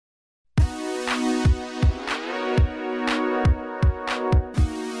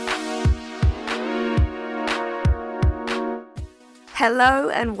Hello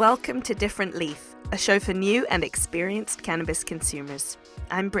and welcome to Different Leaf, a show for new and experienced cannabis consumers.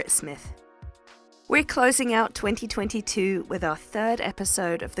 I'm Britt Smith. We're closing out 2022 with our third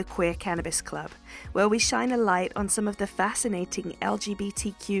episode of the Queer Cannabis Club, where we shine a light on some of the fascinating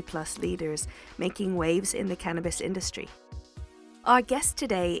LGBTQ+ leaders making waves in the cannabis industry. Our guest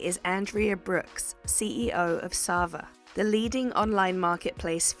today is Andrea Brooks, CEO of Sava, the leading online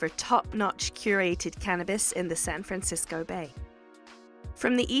marketplace for top-notch curated cannabis in the San Francisco Bay.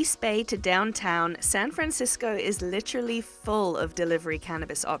 From the East Bay to downtown, San Francisco is literally full of delivery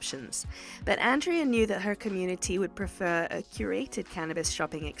cannabis options. But Andrea knew that her community would prefer a curated cannabis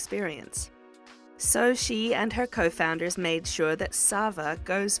shopping experience. So she and her co-founders made sure that Sava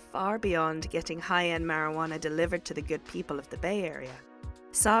goes far beyond getting high-end marijuana delivered to the good people of the Bay Area.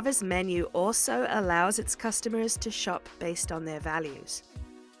 Sava's menu also allows its customers to shop based on their values.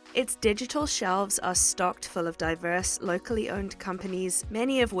 Its digital shelves are stocked full of diverse, locally owned companies,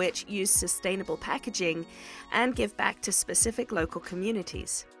 many of which use sustainable packaging and give back to specific local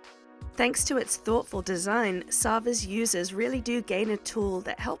communities. Thanks to its thoughtful design, Sava's users really do gain a tool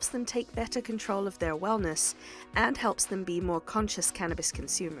that helps them take better control of their wellness and helps them be more conscious cannabis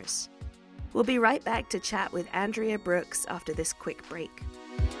consumers. We'll be right back to chat with Andrea Brooks after this quick break.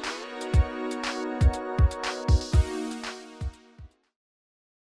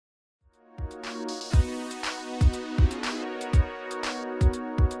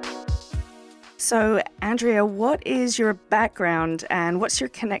 So, Andrea, what is your background and what's your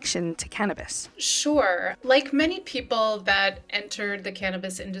connection to cannabis? Sure. Like many people that entered the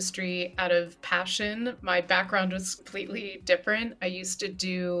cannabis industry out of passion, my background was completely different. I used to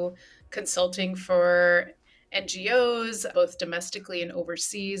do consulting for NGOs, both domestically and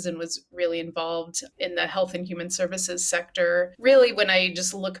overseas, and was really involved in the health and human services sector. Really, when I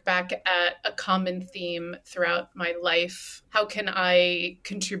just look back at a common theme throughout my life, how can I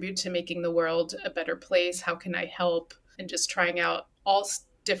contribute to making the world a better place? How can I help? And just trying out all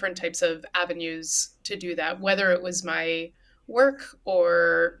different types of avenues to do that, whether it was my work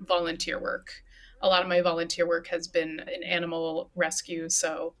or volunteer work. A lot of my volunteer work has been in animal rescue,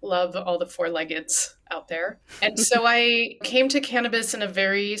 so love all the four-leggeds out there. And so I came to cannabis in a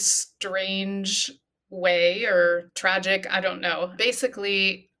very strange way, or tragic, I don't know.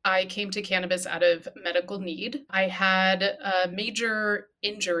 Basically, I came to cannabis out of medical need. I had a major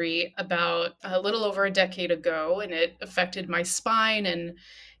injury about a little over a decade ago, and it affected my spine and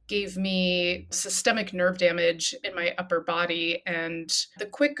gave me systemic nerve damage in my upper body. And the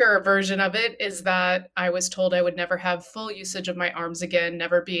quicker version of it is that I was told I would never have full usage of my arms again,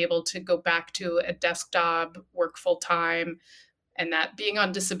 never be able to go back to a desk job, work full time, and that being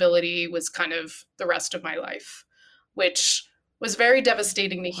on disability was kind of the rest of my life, which was very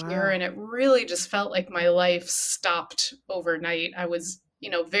devastating to hear. And it really just felt like my life stopped overnight. I was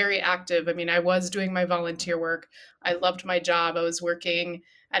very active. I mean, I was doing my volunteer work. I loved my job. I was working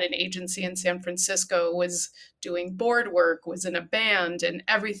at an agency in San Francisco, was doing board work, was in a band, and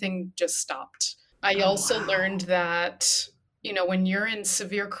everything just stopped. I also learned that, when you're in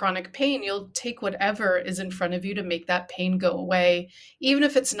severe chronic pain, you'll take whatever is in front of you to make that pain go away. Even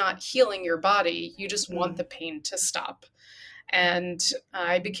if it's not healing your body, you just want the pain to stop. And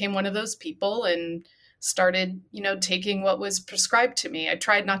I became one of those people and started, taking what was prescribed to me. I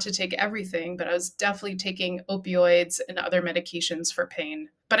tried not to take everything, but I was definitely taking opioids and other medications for pain.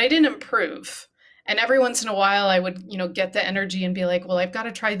 But I didn't improve. And every once in a while I would, get the energy and be like, well, I've got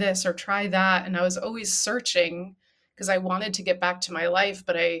to try this or try that. And I was always searching because I wanted to get back to my life,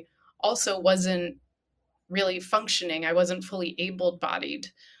 but I also wasn't really functioning. I wasn't fully able-bodied.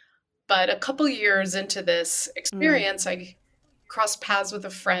 But a couple years into this experience, I crossed paths with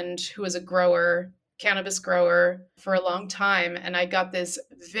a friend who was a grower, cannabis grower for a long time. And I got this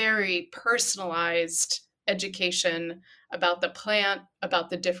very personalized education about the plant, about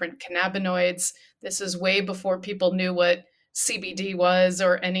the different cannabinoids. This is way before people knew what CBD was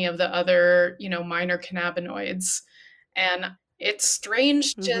or any of the other, minor cannabinoids. And it's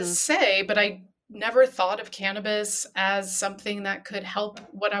strange to say, but I never thought of cannabis as something that could help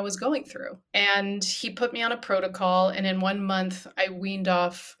what I was going through. And he put me on a protocol, and in 1 month, I weaned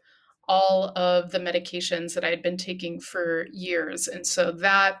off all of the medications that I had been taking for years. And so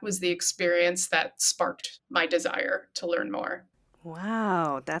that was the experience that sparked my desire to learn more.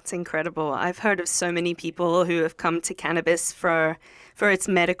 Wow, that's incredible. I've heard of so many people who have come to cannabis for its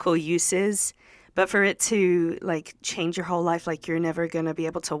medical uses, but for it to change your whole life, you're never going to be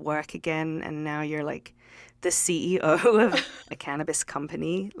able to work again, and now you're the CEO of a cannabis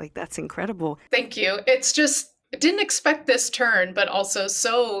company. That's incredible. Thank you. It's just didn't expect this turn, but also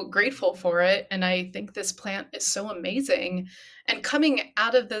so grateful for it. And I think this plant is so amazing. And coming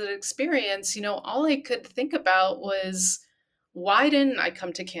out of the experience, all I could think about was, why didn't I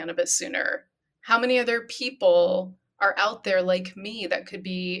come to cannabis sooner? How many other people are out there like me that could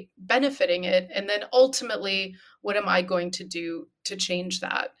be benefiting it? And then ultimately, what am I going to do to change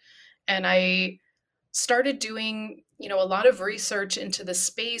that? And I started doing, a lot of research into the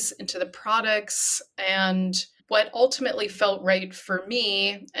space, into the products, and what ultimately felt right for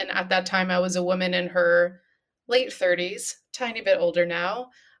me. And at that time, I was a woman in her late 30s, tiny bit older now,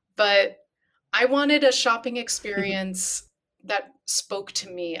 but I wanted a shopping experience that spoke to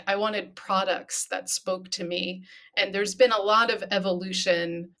me. I wanted products that spoke to me. And there's been a lot of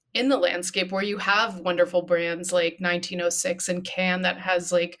evolution in the landscape where you have wonderful brands like 1906 and Can that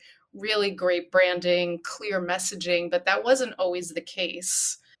has like really great branding, clear messaging, but that wasn't always the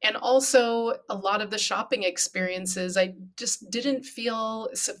case. And also, a lot of the shopping experiences, I just didn't feel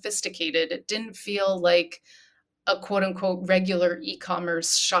sophisticated. It didn't feel like a quote unquote regular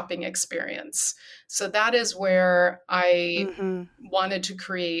e-commerce shopping experience. So that is where I wanted to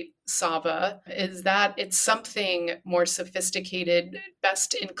create Sava, is that it's something more sophisticated,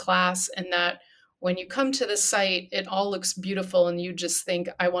 best in class, and that when you come to the site, it all looks beautiful and you just think,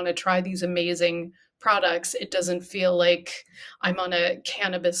 I want to try these amazing products. It doesn't feel like I'm on a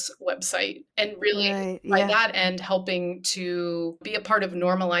cannabis website. And really, by that end, helping to be a part of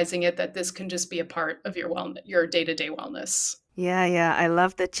normalizing it, that this can just be a part of your day-to-day wellness. Yeah. I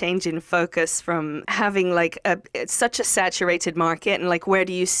love the change in focus from having like such a saturated market and like, where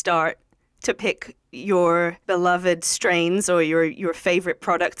do you start to pick your beloved strains or your favorite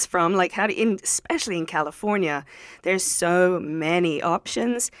products from? Like, especially in California, there's so many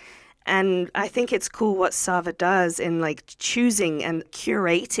options. And I think it's cool what Sava does in like choosing and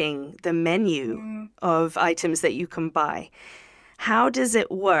curating the menu of items that you can buy. How does it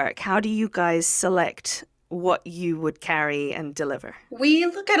work? How do you guys select what you would carry and deliver? We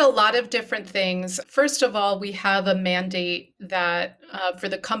look at a lot of different things. First of all, we have a mandate that for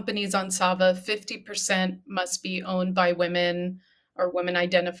the companies on Sava, 50% must be owned by women or women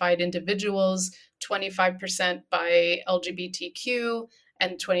identified individuals, 25% by LGBTQ,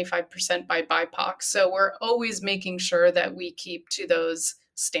 and 25% by BIPOC. So we're always making sure that we keep to those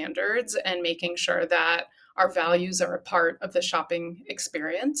standards and making sure that our values are a part of the shopping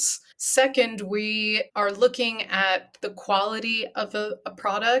experience. Second, we are looking at the quality of a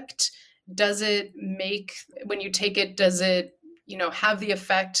product. Does it when you take it, does it have the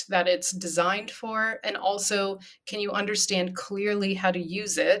effect that it's designed for? And also, can you understand clearly how to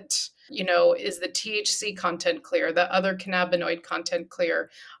use it? Is the THC content clear? The other cannabinoid content clear?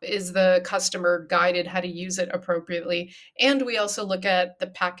 Is the customer guided how to use it appropriately? And we also look at the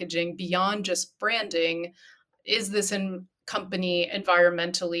packaging beyond just branding. Is this company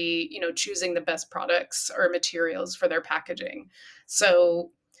environmentally, choosing the best products or materials for their packaging?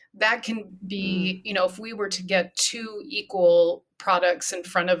 So that can be, if we were to get two equal products in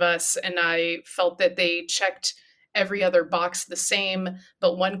front of us and I felt that they checked every other box the same,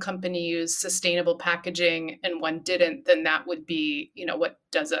 but one company used sustainable packaging and one didn't, then that would be, what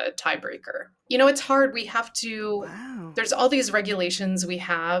does a tiebreaker. It's hard. We have to, there's all these regulations we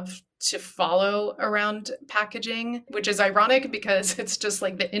have to follow around packaging, which is ironic because it's just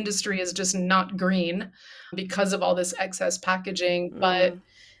like the industry is just not green because of all this excess packaging. But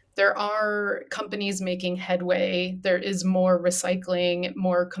there are companies making headway. There is more recycling,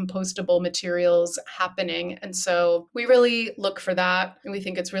 more compostable materials happening. And so we really look for that. And we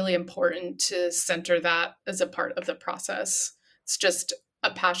think it's really important to center that as a part of the process. It's just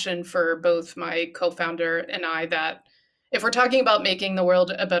a passion for both my co-founder and I that if we're talking about making the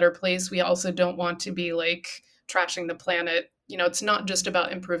world a better place, we also don't want to be like trashing the planet. It's not just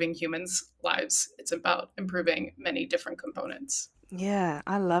about improving humans' lives. It's about improving many different components. Yeah,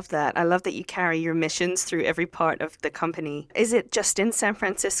 I love that. I love that you carry your missions through every part of the company. Is it just in San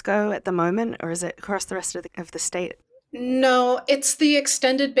Francisco at the moment, or is it across the rest of the state? No, it's the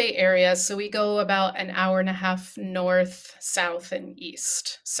extended Bay Area. So we go about an hour and a half north, south, and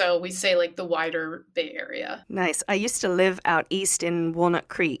east. So we say like the wider Bay Area. Nice. I used to live out east in Walnut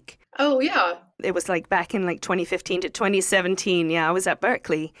Creek. Oh, yeah. It was like back in like 2015 to 2017. Yeah, I was at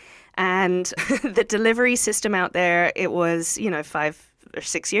Berkeley. And the delivery system out there, it was, 5 or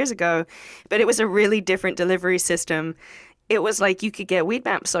 6 years ago, but it was a really different delivery system. It was like you could get Weed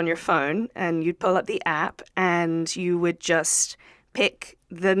Maps on your phone and you'd pull up the app and you would just pick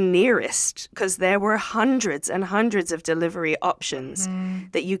the nearest, because there were hundreds and hundreds of delivery options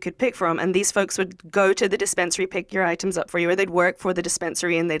that you could pick from. And these folks would go to the dispensary, pick your items up for you, or they'd work for the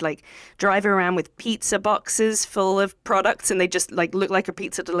dispensary and they'd like drive around with pizza boxes full of products, and they just like look like a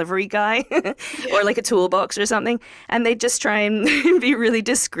pizza delivery guy or like a toolbox or something. And they'd just try and be really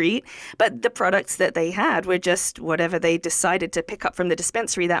discreet. But the products that they had were just whatever they decided to pick up from the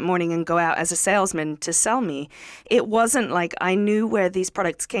dispensary that morning and go out as a salesman to sell me. It wasn't like I knew where these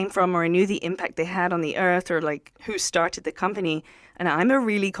products came from, or I knew the impact they had on the earth, or like who started the company. And I'm a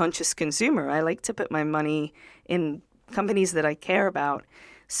really conscious consumer. I like to put my money in companies that I care about.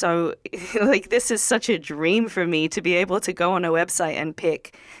 So like this is such a dream for me to be able to go on a website and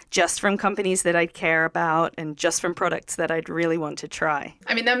pick just from companies that I care about and just from products that I'd really want to try.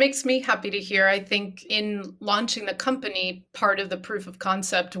 I mean, that makes me happy to hear. I think in launching the company, part of the proof of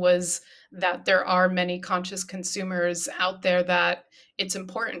concept was that there are many conscious consumers out there that it's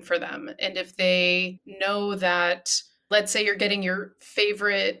important for them. And if they know that, let's say you're getting your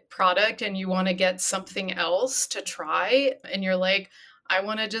favorite product and you want to get something else to try, and you're like, I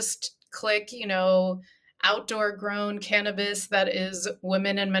want to just click, outdoor grown cannabis that is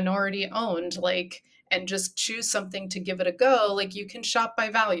women and minority owned, like, and just choose something to give it a go. Like, you can shop by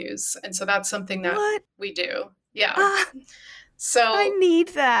values. And so that's something that we do. Yeah. So I need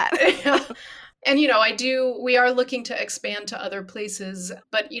that. And, we are looking to expand to other places,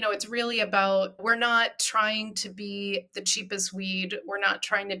 but, it's really about, we're not trying to be the cheapest weed. We're not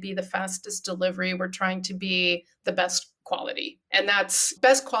trying to be the fastest delivery. We're trying to be the best quality. And that's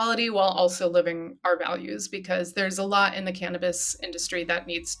best quality while also living our values, because there's a lot in the cannabis industry that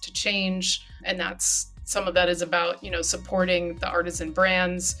needs to change. And some of that is about, supporting the artisan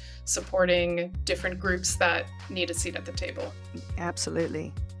brands, supporting different groups that need a seat at the table.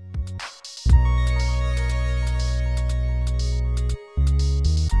 Absolutely.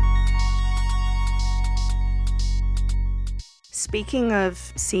 Speaking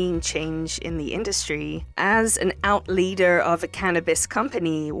of seeing change in the industry, as an out leader of a cannabis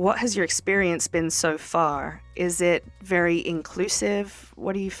company, what has your experience been so far? Is it very inclusive?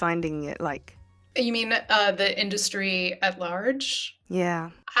 What are you finding it like? You mean the industry at large?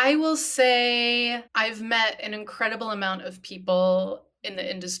 Yeah. I will say I've met an incredible amount of people in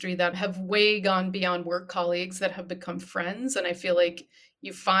the industry that have way gone beyond work colleagues, that have become friends. And I feel like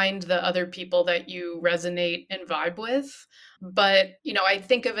you find the other people that you resonate and vibe with. But, I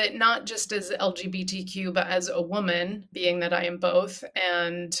think of it not just as LGBTQ, but as a woman, being that I am both,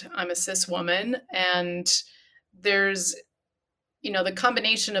 and I'm a cis woman. And there's, the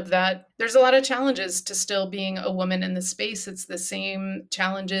combination of that, there's a lot of challenges to still being a woman in the space. It's the same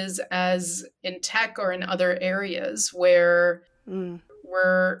challenges as in tech or in other areas where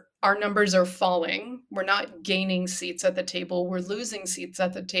our numbers are falling. We're not gaining seats at the table. We're losing seats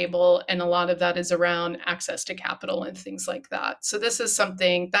at the table. And a lot of that is around access to capital and things like that. So this is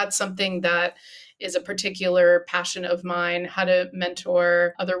something that is a particular passion of mine, how to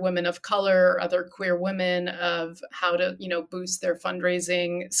mentor other women of color, other queer women, of how to, boost their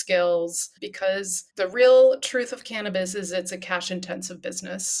fundraising skills. Because the real truth of cannabis is it's a cash intensive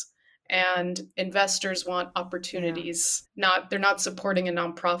business. And investors want opportunities. They're not supporting a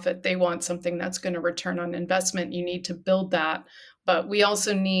nonprofit. They want something that's going to return on investment. You need to build that. But we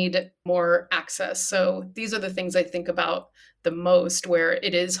also need more access. So these are the things I think about the most, where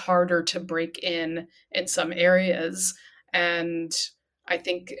it is harder to break in some areas. And I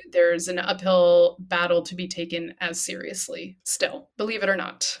think there's an uphill battle to be taken as seriously still, believe it or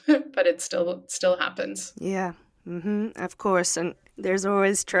not, but it still happens. Yeah, of course. And there's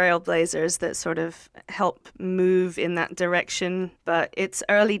always trailblazers that sort of help move in that direction. But it's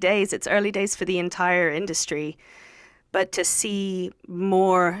early days. It's early days for the entire industry. But to see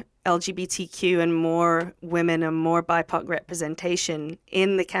more LGBTQ and more women and more BIPOC representation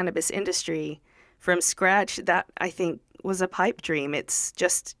in the cannabis industry from scratch, that I think was a pipe dream. It's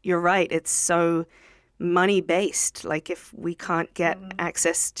just, you're right, it's so money-based. Like, if we can't get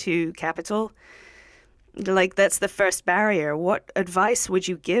access to capital, like, that's the first barrier. What advice would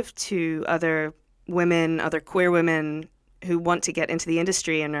you give to other women, other queer women who want to get into the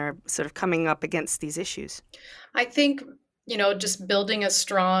industry and are sort of coming up against these issues? I think, just building a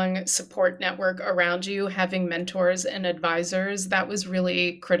strong support network around you, having mentors and advisors, that was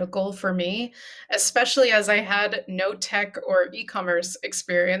really critical for me, especially as I had no tech or e-commerce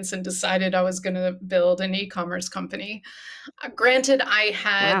experience and decided I was going to build an e-commerce company. Granted, I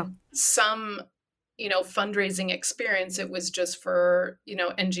had some fundraising experience. It was just for,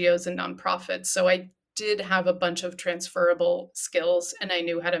 NGOs and nonprofits. So I did have a bunch of transferable skills and I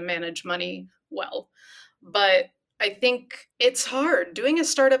knew how to manage money well. But I think it's hard. Doing a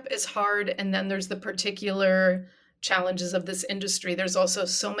startup is hard. And then there's the particular challenges of this industry. There's also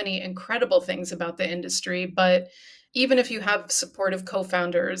so many incredible things about the industry. But even if you have supportive co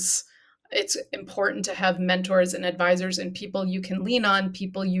founders, it's important to have mentors and advisors and people you can lean on,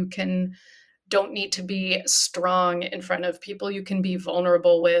 people you can don't need to be strong in front of, people you can be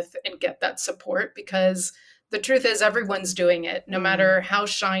vulnerable with and get that support, because the truth is everyone's doing it. No matter how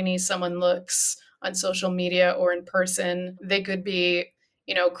shiny someone looks on social media or in person, they could be,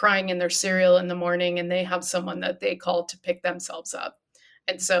 crying in their cereal in the morning and they have someone that they call to pick themselves up.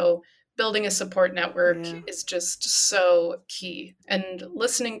 And so building a support network is just so key. And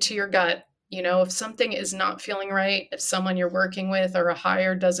listening to your gut. If something is not feeling right, if someone you're working with or a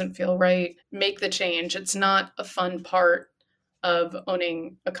hire doesn't feel right, make the change. It's not a fun part of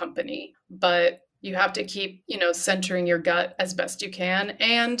owning a company, but you have to keep, centering your gut as best you can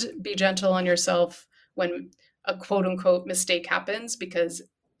and be gentle on yourself when a quote unquote mistake happens, because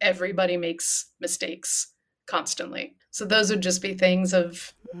everybody makes mistakes constantly. So those would just be things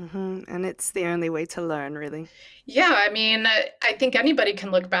of... And it's the only way to learn, really. Yeah, I mean, I think anybody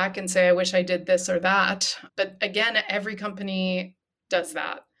can look back and say, I wish I did this or that. But again, every company does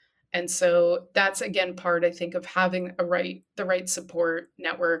that. And so that's, again, part, I think, of having the right support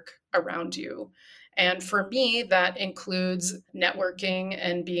network around you. And for me, that includes networking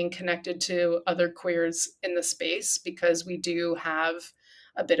and being connected to other queers in the space, because we do have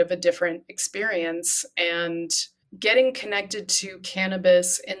a bit of a different experience. And getting connected to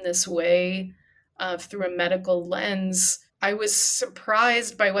cannabis in this way, through a medical lens, I was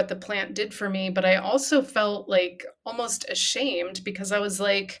surprised by what the plant did for me, but I also felt like almost ashamed, because I was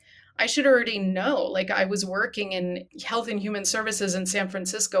like, I should already know. Like, I was working in health and human services in San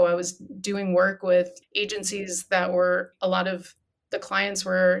Francisco. I was doing work with agencies that were, a lot of the clients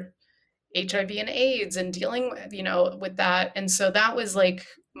were HIV and AIDS and dealing, with that. And so that was like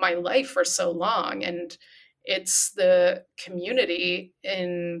my life for so long. And it's the community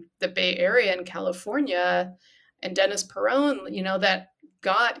in the Bay Area in California and Dennis Peron, that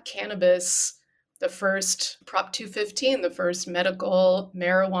got cannabis, the first Prop 215, the first medical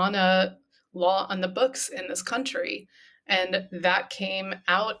marijuana law on the books in this country. And that came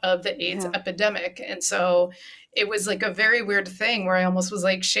out of the AIDS epidemic. And so it was like a very weird thing where I almost was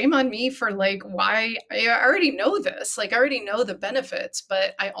like, shame on me for like, why? I already know this. Like, I already know the benefits,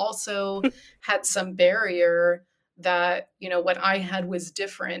 but I also had some barrier that, what I had was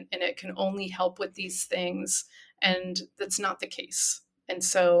different and it can only help with these things. And that's not the case. And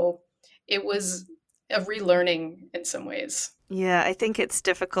so it was a relearning in some ways. Yeah, I think it's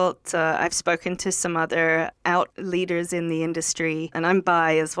difficult. I've spoken to some other out leaders in the industry, and I'm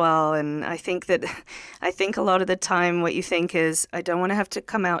bi as well. And I think a lot of the time what you think is, I don't want to have to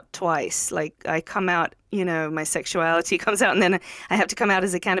come out twice. Like, I come out, my sexuality comes out, and then I have to come out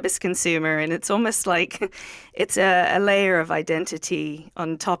as a cannabis consumer. And it's almost like it's a layer of identity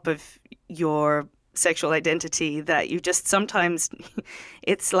on top of your sexual identity that you just sometimes,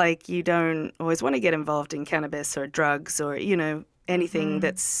 it's like you don't always want to get involved in cannabis or drugs or, anything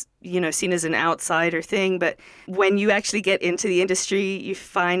that's, seen as an outsider thing. But when you actually get into the industry, you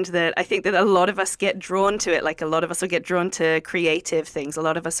find that I think that a lot of us get drawn to it. Like, a lot of us will get drawn to creative things. A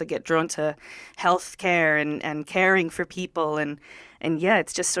lot of us will get drawn to healthcare and caring for people. And yeah,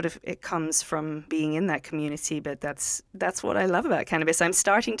 it's just sort of, it comes from being in that community. But that's what I love about cannabis. I'm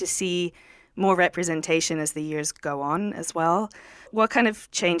starting to see more representation as the years go on as well. What kind of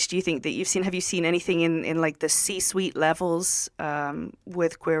change do you think that you've seen? Have you seen anything in like the C-suite levels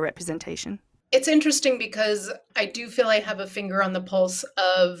with queer representation? It's interesting because I do feel I have a finger on the pulse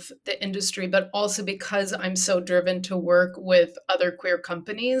of the industry, but also because I'm so driven to work with other queer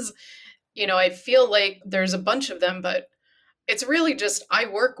companies. I feel like there's a bunch of them, but it's really just, I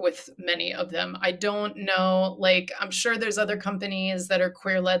work with many of them. I don't know, like, I'm sure there's other companies that are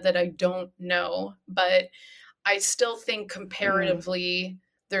queer-led that I don't know, but I still think comparatively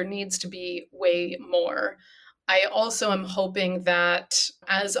there needs to be way more. I also am hoping that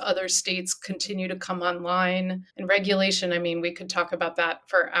as other states continue to come online and regulation, I mean, we could talk about that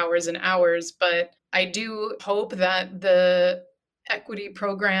for hours and hours, but I do hope that the equity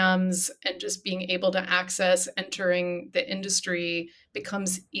programs and just being able to access entering the industry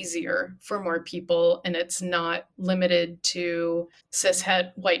becomes easier for more people, and it's not limited to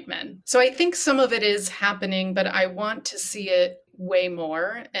cishet white men. So I think some of it is happening, but I want to see it way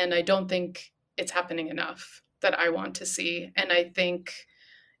more, and I don't think it's happening enough that I want to see. And I think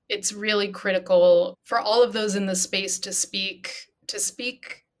it's really critical for all of those in the space to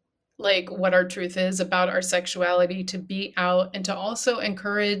speak like what our truth is about our sexuality, to be out, and to also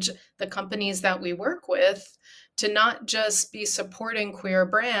encourage the companies that we work with to not just be supporting queer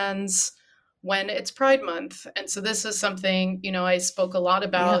brands when it's Pride Month. And so this is something, I spoke a lot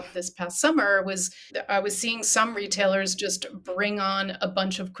about this past summer, was I was seeing some retailers just bring on a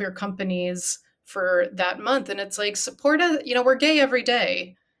bunch of queer companies for that month. And it's like, support, we're gay every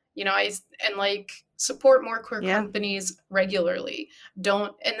day, support more queer companies regularly.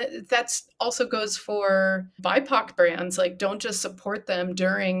 And that's also goes for BIPOC brands. Like, don't just support them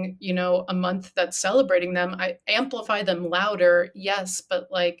during, a month that's celebrating them. I amplify them louder, yes, but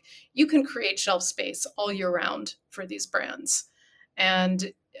like, you can create shelf space all year round for these brands.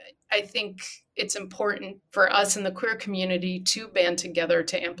 And I think it's important for us in the queer community to band together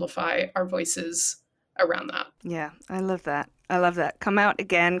to amplify our voices around that. Yeah, I love that. Come out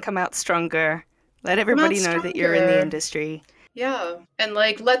again, come out stronger. Let everybody know that you're in the industry. Yeah. And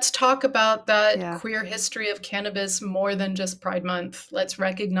let's talk about that queer history of cannabis more than just Pride Month. Let's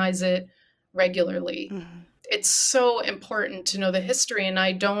recognize it regularly. Mm-hmm. It's so important to know the history. And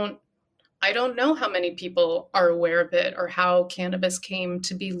I don't know how many people are aware of it, or how cannabis came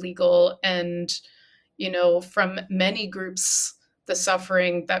to be legal. And, from many groups, the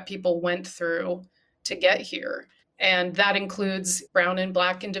suffering that people went through to get here. And that includes brown and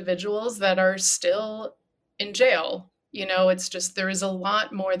Black individuals that are still in jail. It's just, there is a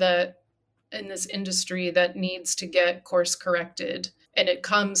lot more that in this industry that needs to get course corrected. And it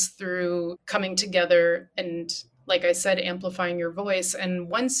comes through coming together and, like I said, amplifying your voice. And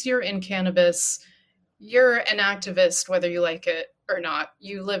once you're in cannabis, you're an activist, whether you like it or not.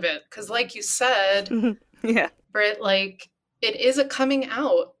 You live it. Because like you said, Britt, it is a coming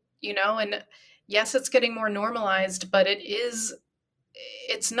out, and yes, it's getting more normalized, but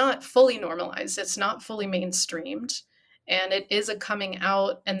it's not fully normalized. It's not fully mainstreamed. And it is a coming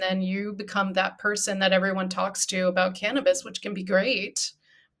out. And then you become that person that everyone talks to about cannabis, which can be great,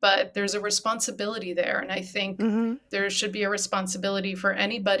 but there's a responsibility there. And I think there should be a responsibility for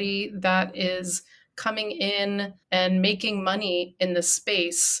anybody that is coming in and making money in this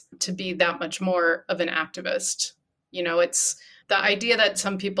space to be that much more of an activist. It's the idea that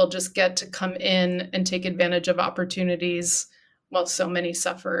some people just get to come in and take advantage of opportunities while so many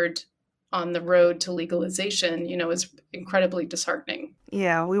suffered on the road to legalization, is incredibly disheartening.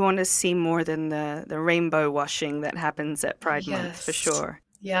 Yeah, we want to see more than the rainbow washing that happens at Pride Month, for sure.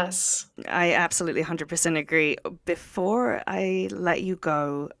 Yes. I absolutely 100% agree. Before I let you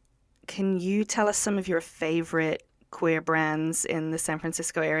go, can you tell us some of your favorite queer brands in the San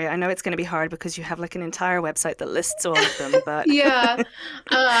Francisco area? I know it's going to be hard because you have an entire website that lists all of them, but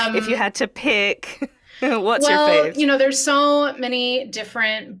if you had to pick, what's your fave? There's so many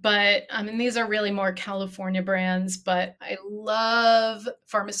different, but these are really more California brands, but I love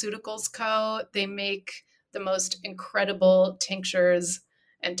Pharmaceuticals Co. They make the most incredible tinctures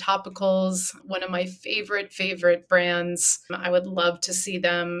and topicals. One of my favorite brands. I would love to see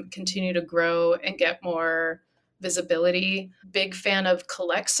them continue to grow and get more visibility. Big fan of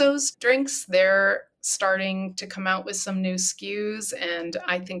Calexo's drinks. They're starting to come out with some new SKUs, and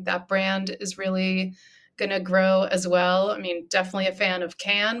I think that brand is really going to grow as well. Definitely a fan of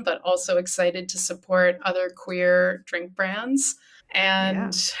Can, but also excited to support other queer drink brands.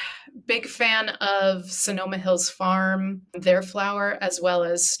 And big fan of Sonoma Hills Farm, their flower, as well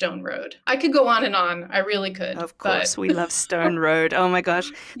as Stone Road. I could go on and on. I really could. Of course, we love Stone Road. Oh my gosh.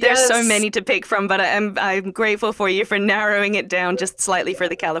 There's so many to pick from, but I'm grateful for you for narrowing it down just slightly for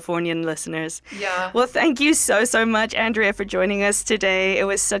the Californian listeners. Yeah. Well, thank you so much, Andrea, for joining us today. It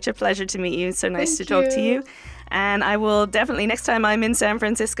was such a pleasure to meet you. So nice to talk to you. And I will definitely, next time I'm in San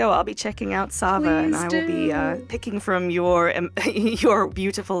Francisco, I'll be checking out Sava. Please and I will be picking from your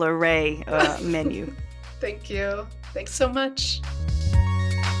beautiful array menu. Thank you. Thanks so much.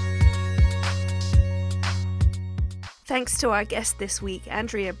 Thanks to our guest this week,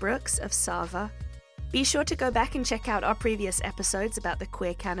 Andrea Brooks of Sava. Be sure to go back and check out our previous episodes about the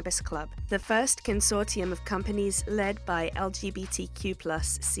Queer Cannabis Club, the first consortium of companies led by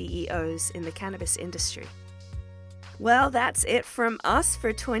LGBTQ+ CEOs in the cannabis industry. Well, that's it from us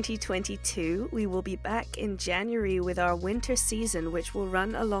for 2022. We will be back in January with our winter season, which will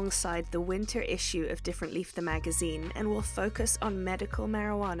run alongside the winter issue of Different Leaf the magazine, and will focus on medical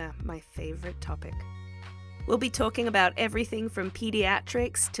marijuana, my favorite topic. We'll be talking about everything from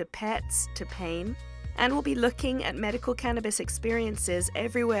pediatrics to pets to pain, and we'll be looking at medical cannabis experiences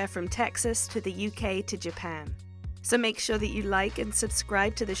everywhere from Texas to the UK to Japan. So make sure that you like and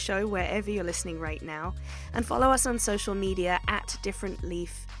subscribe to the show wherever you're listening right now, and follow us on social media at Different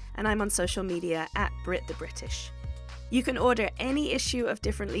Leaf, and I'm on social media at Brit the British. You can order any issue of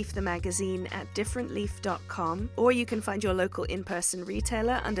Different Leaf the magazine at differentleaf.com, or you can find your local in-person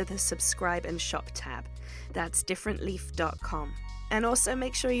retailer under the Subscribe and Shop tab. That's differentleaf.com. And also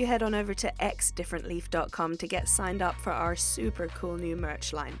make sure you head on over to xdifferentleaf.com to get signed up for our super cool new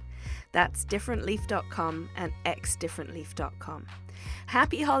merch line. That's differentleaf.com and xdifferentleaf.com.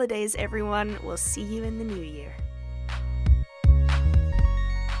 Happy holidays, everyone. We'll see you in the new year.